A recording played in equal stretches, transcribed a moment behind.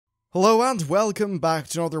Hello and welcome back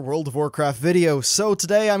to another World of Warcraft video. So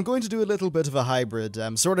today I'm going to do a little bit of a hybrid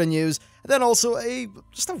sort of news, and then also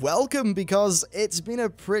just a welcome, because it's been a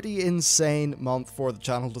pretty insane month for the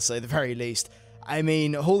channel, to say the very least. I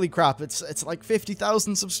mean, holy crap, it's like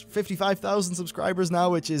 55,000 subscribers now,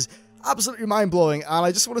 which is absolutely mind-blowing, and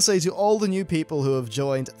I just want to say to all the new people who have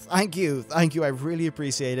joined, thank you, I really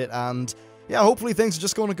appreciate it, and yeah, hopefully things are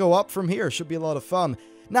just going to go up from here. Should be a lot of fun.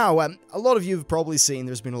 Now, a lot of you have probably seen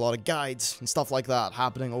there's been a lot of guides and stuff like that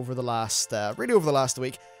happening over the last, really over the last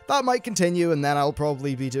week. That might continue, and then I'll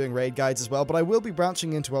probably be doing raid guides as well, but I will be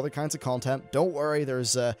branching into other kinds of content. Don't worry,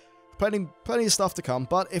 there's plenty of stuff to come,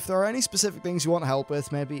 but if there are any specific things you want help with,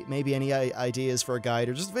 maybe any ideas for a guide,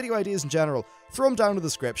 or just video ideas in general, throw them down in the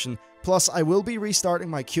description. Plus, I will be restarting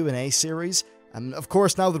my Q&A series. And of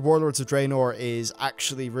course, now that Warlords of Draenor is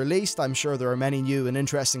actually released, I'm sure there are many new and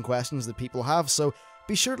interesting questions that people have, so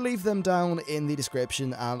be sure to leave them down in the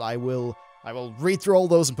description, and I will read through all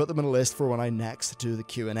those and put them in a list for when I next do the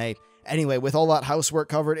Q&A. Anyway, with all that housework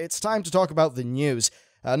covered, it's time to talk about the news.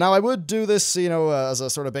 Now, I would do this, as a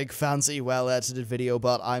sort of big, fancy, well-edited video,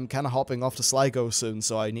 but I'm kind of hopping off to Sligo soon,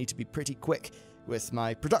 so I need to be pretty quick with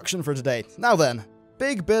my production for today. Now then,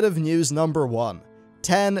 big bit of news number one.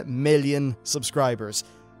 10 million subscribers.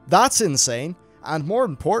 That's insane, and more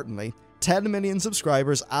importantly, 10 million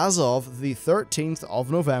subscribers as of the 13th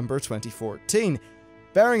of November 2014.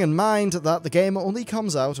 Bearing in mind that the game only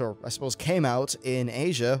comes out, or I suppose came out, in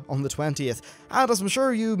Asia on the 20th. And as I'm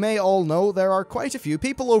sure you may all know, there are quite a few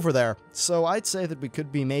people over there. So I'd say that we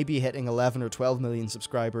could be maybe hitting 11 or 12 million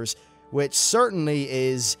subscribers, which certainly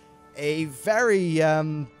is a very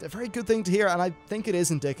good thing to hear, and I think it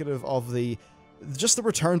is indicative of just the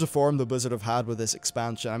return to form the Blizzard have had with this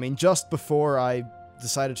expansion. I mean, just before I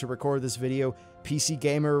decided to record this video, PC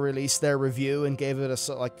Gamer released their review and gave it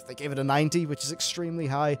a 90, which is extremely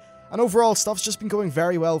high. And overall, stuff's just been going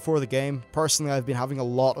very well for the game. Personally, I've been having a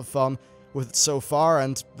lot of fun with it so far,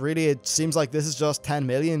 and really it seems like this is just 10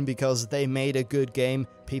 million because they made a good game.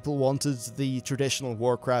 People wanted the traditional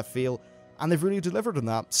Warcraft feel, and they've really delivered on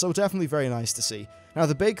that, so definitely very nice to see. Now,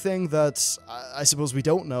 the big thing that I suppose we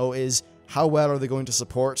don't know is how well are they going to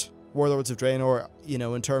support Warlords of Draenor,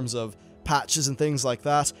 in terms of patches and things like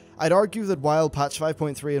that. I'd argue that while patch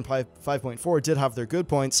 5.3 and 5.4 did have their good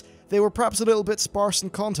points, they were perhaps a little bit sparse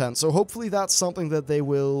in content, so hopefully that's something that they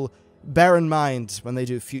will bear in mind when they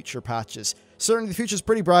do future patches. Certainly the future's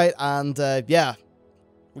pretty bright, and yeah,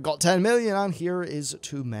 we got 10 million, and here is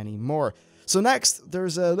too many more. So next,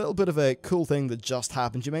 there's a little bit of a cool thing that just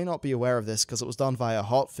happened. You may not be aware of this because it was done via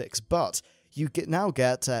hotfix, but you now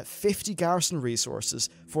get 50 garrison resources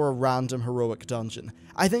for a random heroic dungeon.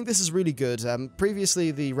 I think this is really good.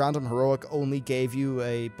 Previously, the random heroic only gave you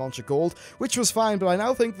a bunch of gold, which was fine, but I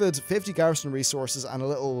now think that 50 garrison resources and a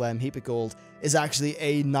little heap of gold is actually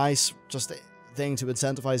a nice thing to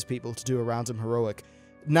incentivize people to do a random heroic.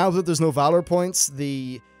 Now that there's no valor points,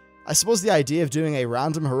 I suppose the idea of doing a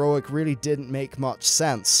random heroic really didn't make much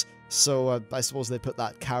sense. So I suppose they put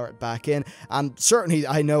that carrot back in, and certainly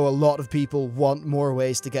I know a lot of people want more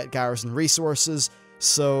ways to get garrison resources,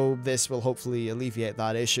 so this will hopefully alleviate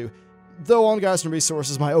that issue. Though on garrison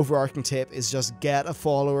resources, my overarching tip is just get a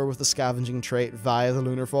follower with the scavenging trait via the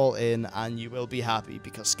Lunarfall Inn, and you will be happy,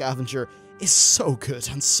 because scavenger is so good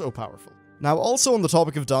and so powerful. Now, also on the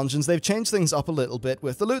topic of dungeons, they've changed things up a little bit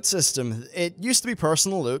with the loot system. It used to be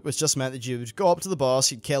personal loot, which just meant that you'd go up to the boss,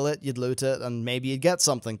 you'd kill it, you'd loot it, and maybe you'd get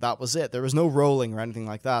something. That was it. There was no rolling or anything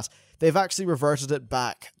like that. They've actually reverted it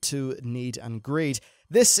back to need and greed.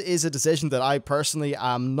 This is a decision that I personally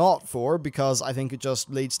am not for, because I think it just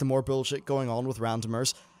leads to more bullshit going on with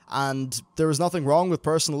randomers, and there was nothing wrong with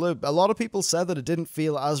personal loot. A lot of people said that it didn't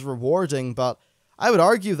feel as rewarding, but I would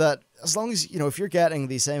argue that as long as, if you're getting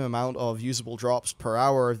the same amount of usable drops per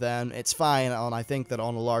hour, then it's fine, and I think that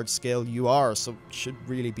on a large scale you are, so it should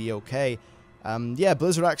really be okay. Yeah,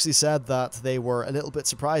 Blizzard actually said that they were a little bit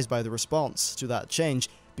surprised by the response to that change,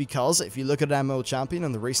 because if you look at MMO Champion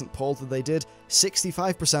and the recent poll that they did,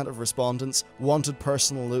 65% of respondents wanted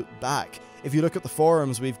personal loot back. If you look at the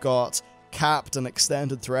forums, we've got capped and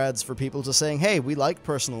extended threads for people just saying, hey, we like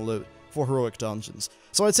personal loot for heroic dungeons.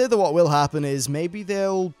 So I'd say that what will happen is maybe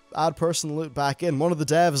they'll add personal loot back in. One of the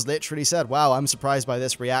devs literally said, wow, I'm surprised by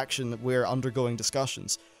this reaction, we're undergoing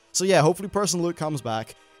discussions. So yeah, hopefully personal loot comes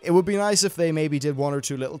back. It would be nice if they maybe did one or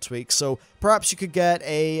two little tweaks, so perhaps you could get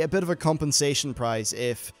a bit of a compensation prize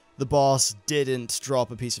if the boss didn't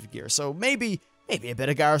drop a piece of gear. So maybe a bit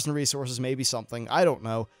of garrison resources, maybe something, I don't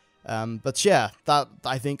know. But yeah, that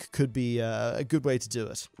I think could be a good way to do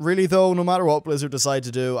it. Really though, no matter what Blizzard decide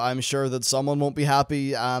to do, I'm sure that someone won't be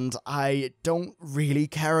happy, and I don't really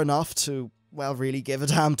care enough to, well, really give a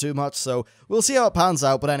damn too much, so we'll see how it pans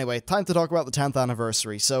out. But anyway, time to talk about the 10th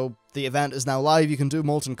anniversary. So the event is now live, you can do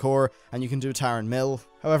Molten Core, and you can do Taran Mill.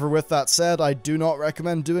 However, with that said, I do not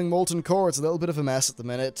recommend doing Molten Core. It's a little bit of a mess at the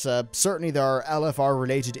minute. Certainly there are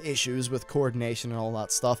LFR-related issues with coordination and all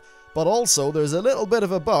that stuff, but also there's a little bit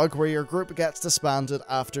of a bug where your group gets disbanded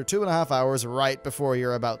after 2.5 hours right before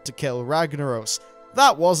you're about to kill Ragnaros.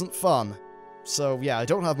 That wasn't fun. So yeah, I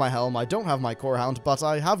don't have my helm, I don't have my core hound, but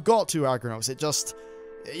I have got 2 Ragnaros. It just,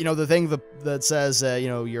 you know, the thing that says, you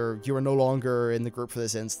know, you are no longer in the group for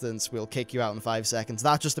this instance, we'll kick you out in 5 seconds.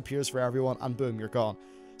 That just appears for everyone, and boom, you're gone.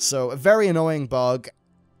 So a very annoying bug.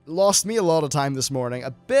 Lost me a lot of time this morning,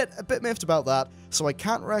 a bit miffed about that, so I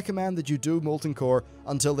can't recommend that you do Molten Core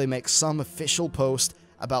until they make some official post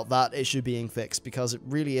about that issue being fixed, because it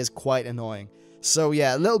really is quite annoying. So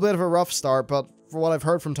yeah, a little bit of a rough start, but for what I've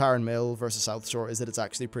heard from Taran Mill versus South Shore is that it's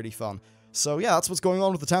actually pretty fun. So yeah, that's what's going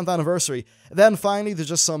on with the 10th anniversary. Then finally, there's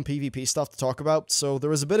just some PvP stuff to talk about. So there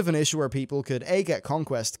was a bit of an issue where people could A, get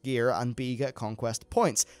Conquest gear, and B, get Conquest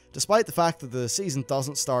points, despite the fact that the season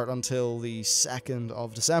doesn't start until the 2nd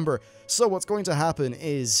of December. So what's going to happen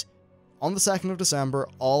is, on the 2nd of December,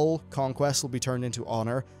 all Conquests will be turned into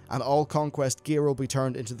Honor, and all Conquest gear will be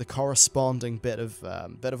turned into the corresponding bit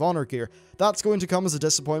of Honor gear. That's going to come as a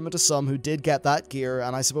disappointment to some who did get that gear,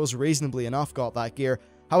 and I suppose reasonably enough got that gear.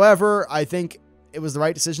 However, I think it was the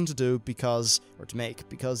right decision to do because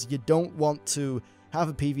you don't want to have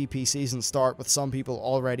a PvP season start with some people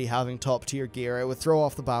already having top tier gear. It would throw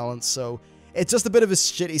off the balance, so it's just a bit of a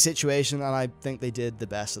shitty situation, and I think they did the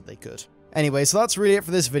best that they could. Anyway, so that's really it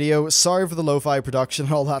for this video. Sorry for the lo-fi production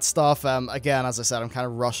and all that stuff. Again, as I said, I'm kind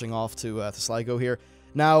of rushing off to Sligo here.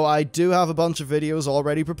 Now, I do have a bunch of videos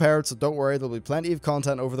already prepared, so don't worry, there'll be plenty of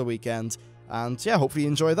content over the weekend. And yeah, hopefully you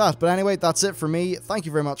enjoy that. But anyway, that's it for me. Thank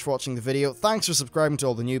you very much for watching the video. Thanks for subscribing to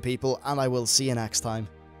all the new people, and I will see you next time.